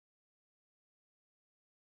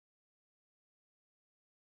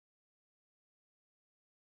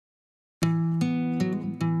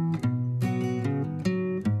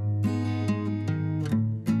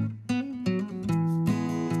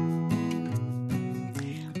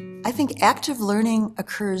I think active learning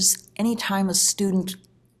occurs anytime a student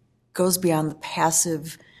goes beyond the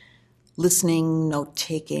passive listening,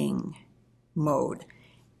 note-taking mode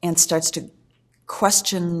and starts to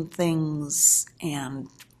question things and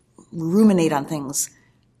ruminate on things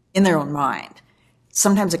in their own mind.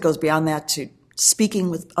 Sometimes it goes beyond that to speaking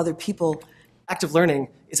with other people. Active learning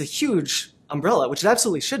is a huge umbrella, which it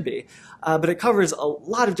absolutely should be, but it covers a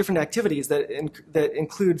lot of different activities that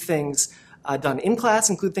include things done in class,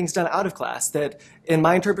 include things done out of class, that in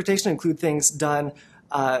my interpretation include things done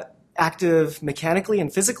active mechanically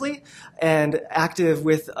and physically, and active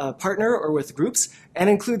with a partner or with groups, and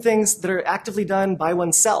include things that are actively done by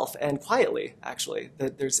oneself and quietly, actually,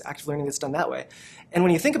 that there's active learning that's done that way. And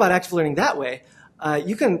when you think about active learning that way,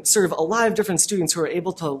 you can serve a lot of different students who are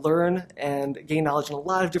able to learn and gain knowledge in a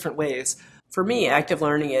lot of different ways. For me, active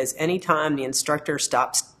learning is anytime the instructor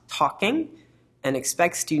stops talking and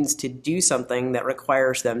expects students to do something that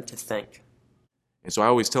requires them to think. And so I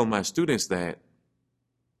always tell my students that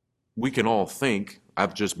we can all think.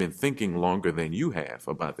 I've just been thinking longer than you have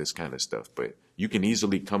about this kind of stuff, but you can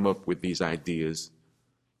easily come up with these ideas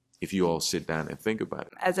if you all sit down and think about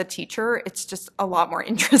it. As a teacher, it's just a lot more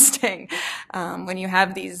interesting when you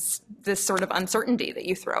have this sort of uncertainty that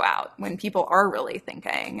you throw out, when people are really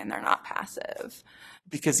thinking and they're not passive.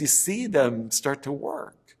 Because you see them start to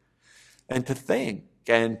work and to think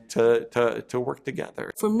and to work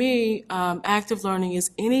together. For me, active learning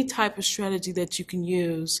is any type of strategy that you can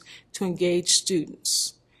use to engage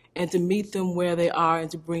students and to meet them where they are and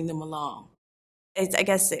to bring them along. It's, I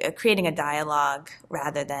guess, creating a dialogue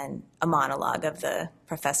rather than a monologue of the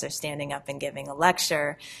professor standing up and giving a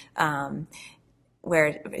lecture,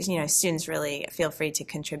 where students really feel free to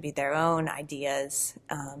contribute their own ideas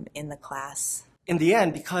in the class. In the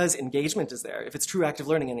end, because engagement is there, if it's true active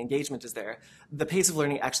learning and engagement is there, the pace of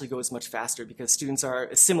learning actually goes much faster because students are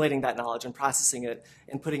assimilating that knowledge and processing it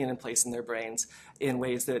and putting it in place in their brains in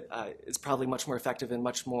ways that is probably much more effective and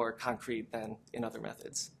much more concrete than in other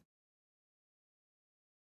methods.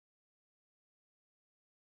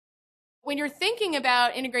 When you're thinking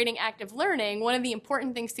about integrating active learning, one of the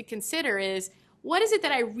important things to consider is, what is it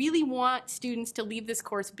that I really want students to leave this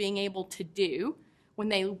course being able to do when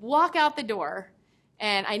they walk out the door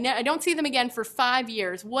and I don't see them again for 5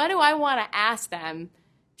 years? What do I want to ask them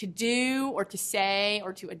to do or to say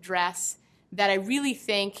or to address that I really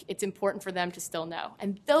think it's important for them to still know?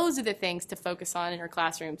 And those are the things to focus on in our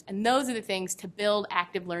classrooms, and those are the things to build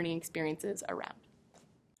active learning experiences around.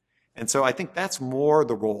 And so I think that's more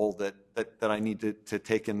the role that I need to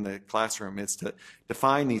take in the classroom, is to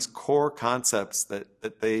define these core concepts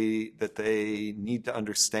that they need to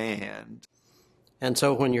understand. And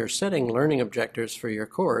so when you're setting learning objectives for your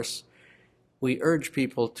course, we urge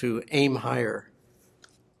people to aim higher.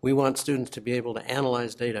 We want students to be able to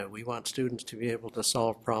analyze data. We want students to be able to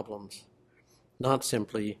solve problems, not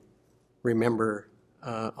simply remember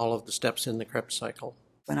all of the steps in the Krebs cycle.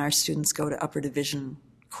 When our students go to upper division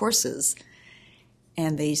courses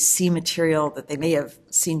and they see material that they may have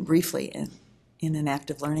seen briefly in an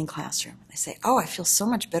active learning classroom, they say, oh, I feel so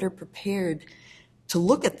much better prepared to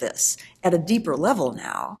look at this at a deeper level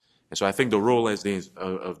now. And so I think the role of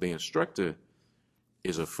the instructor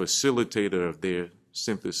is a facilitator of their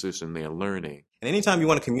synthesis and their learning. And anytime you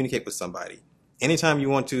want to communicate with somebody, anytime you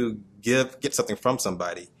want to get something from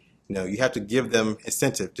somebody, you have to give them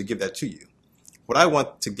incentive to give that to you. What I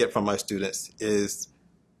want to get from my students is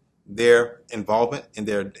their involvement and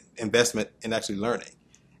their investment in actually learning.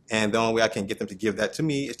 And the only way I can get them to give that to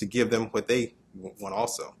me is to give them what they want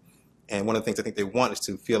also. And one of the things I think they want is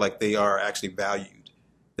to feel like they are actually valued,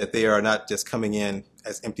 that they are not just coming in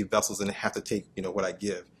as empty vessels and have to take what I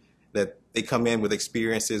give, that they come in with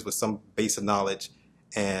experiences, with some base of knowledge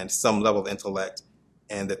and some level of intellect,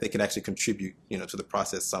 and that they can actually contribute to the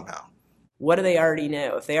process somehow. What do they already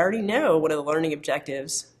know? If they already know what are the learning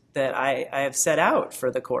objectives that I have set out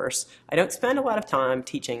for the course, I don't spend a lot of time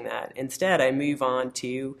teaching that. Instead, I move on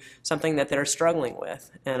to something that they're struggling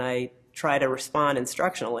with, and I try to respond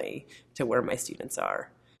instructionally to where my students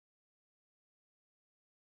are.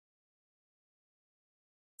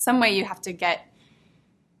 Some way you have to get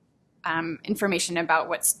information about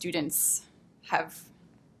what students have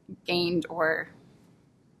gained or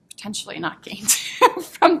potentially not gained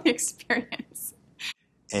from the experience.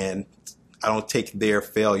 And I don't take their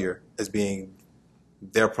failure as being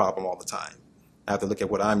their problem all the time. I have to look at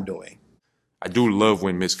what I'm doing. I do love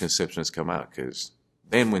when misconceptions come out, because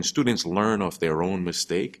then when students learn off their own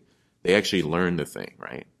mistake, they actually learn the thing,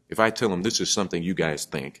 right? If I tell them this is something you guys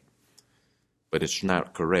think, but it's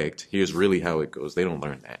not correct, here's really how it goes, they don't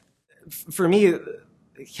learn that. For me,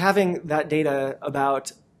 having that data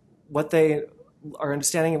about what they are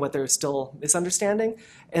understanding and what they're still misunderstanding,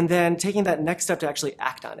 and then taking that next step to actually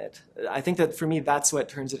act on it. I think that for me, that's what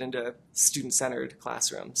turns it into a student-centered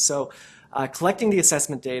classroom. So collecting the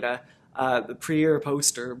assessment data, the pre or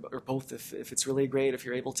post or both if it's really great, if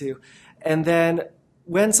you're able to, and then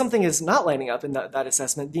when something is not lining up in that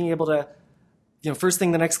assessment, being able to, first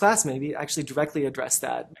thing the next class maybe, actually directly address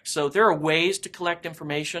that. So there are ways to collect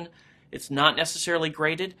information. It's not necessarily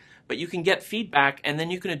graded, but you can get feedback and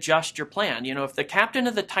then you can adjust your plan. If the captain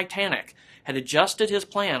of the Titanic had adjusted his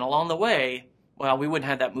plan along the way, well, we wouldn't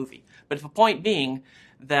have that movie. But the point being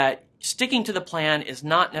that sticking to the plan is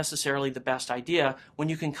not necessarily the best idea when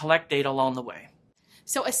you can collect data along the way.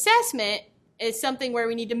 So assessment is something where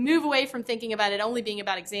we need to move away from thinking about it only being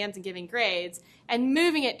about exams and giving grades and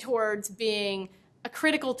moving it towards being a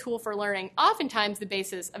critical tool for learning, oftentimes the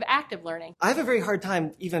basis of active learning. I have a very hard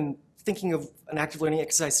time even thinking of an active learning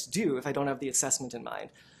exercise to do if I don't have the assessment in mind.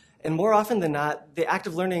 And more often than not, the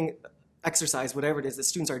active learning exercise, whatever it is that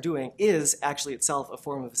students are doing, is actually itself a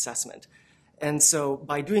form of assessment. And so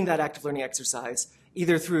by doing that active learning exercise,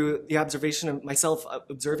 either through the observation of myself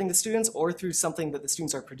observing the students or through something that the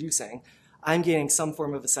students are producing, I'm gaining some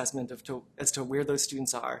form of assessment as to where those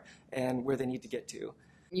students are and where they need to get to.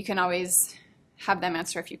 You can always have them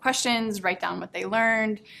answer a few questions, write down what they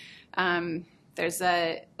learned. There's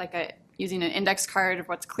using an index card of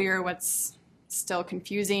what's clear, what's still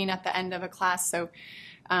confusing at the end of a class. So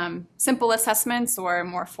simple assessments or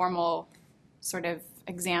more formal sort of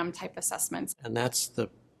exam type assessments. And that's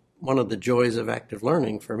one of the joys of active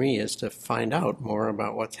learning for me, is to find out more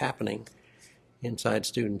about what's happening inside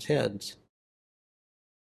students' heads.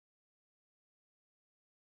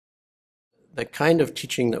 The kind of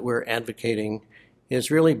teaching that we're advocating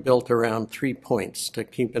is really built around 3 points to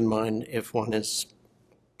keep in mind if one is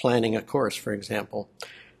planning a course, for example.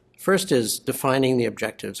 First is defining the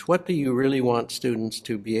objectives. What do you really want students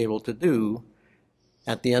to be able to do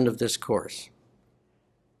at the end of this course?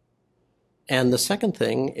 And the second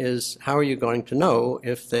thing is, how are you going to know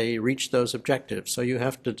if they reach those objectives? So you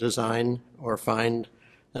have to design or find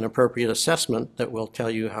an appropriate assessment that will tell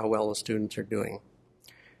you how well the students are doing.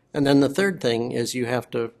 And then the third thing is you have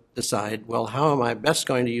to decide, well, how am I best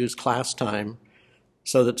going to use class time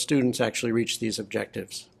so that students actually reach these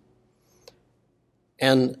objectives?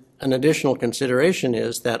 And an additional consideration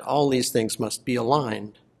is that all these things must be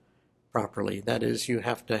aligned properly. That is, you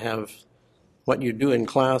have to have what you do in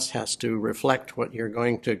class has to reflect what you're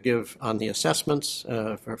going to give on the assessments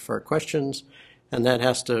for questions, and that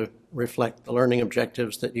has to reflect the learning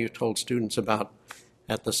objectives that you told students about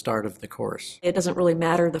at the start of the course. It doesn't really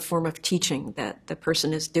matter the form of teaching that the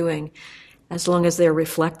person is doing, as long as they're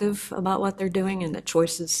reflective about what they're doing and the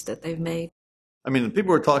choices that they've made. I mean, the people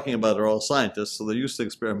we're talking about are all scientists, so they're used to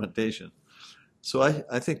experimentation. So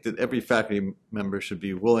I think that every faculty member should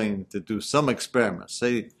be willing to do some experiments.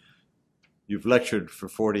 Say you've lectured for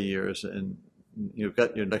 40 years and you've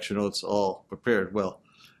got your lecture notes all prepared. Well,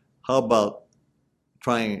 how about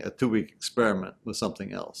trying a 2-week experiment with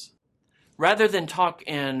something else? Rather than talk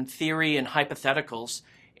in theory and hypotheticals,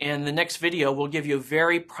 in the next video we'll give you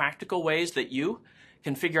very practical ways that you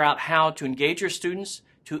can figure out how to engage your students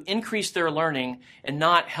to increase their learning and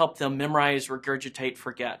not help them memorize, regurgitate,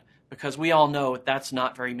 forget, because we all know that's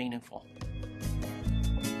not very meaningful.